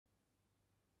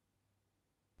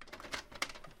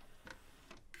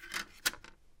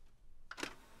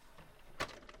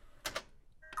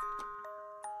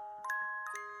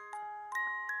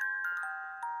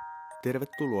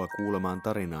Tervetuloa kuulemaan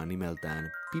tarinaa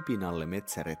nimeltään Pipi Nalle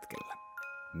metsäretkellä.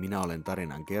 Minä olen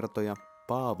tarinan kertoja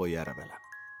Paavo Järvelä.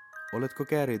 Oletko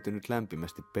kääriytynyt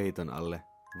lämpimästi peiton alle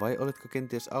vai oletko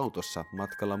kenties autossa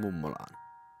matkalla mummolaan?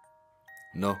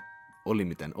 No, oli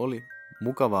miten oli,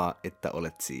 mukavaa, että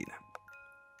olet siinä.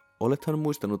 Olethan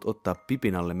muistanut ottaa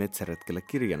Pipi Nalle metsäretkellä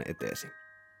kirjan eteesi.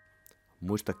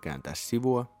 Muista kääntää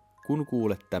sivua, kun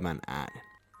kuulet tämän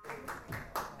äänen.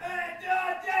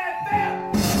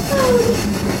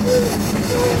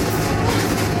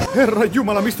 Herra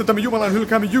Jumala, mistä tämä Jumalan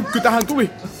hylkäämä jynkky tähän tuli?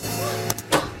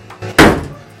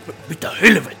 Mitä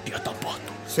helvettiä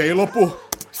tapahtuu? Se ei lopu!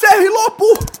 Se ei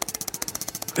lopu!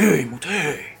 Ei, mut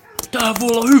hei. Tämähän voi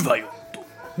olla hyvä juttu.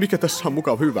 Mikä tässä on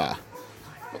mukaan hyvää?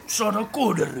 Saadaan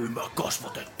kohderyhmää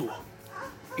kasvatettua.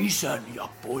 Isän ja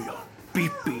pojan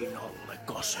Pipi Nalle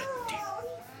kasetti.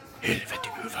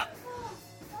 Helvetin hyvä.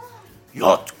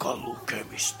 Jatka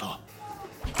lukemista.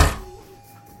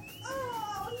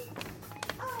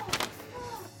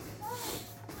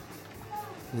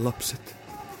 Lapset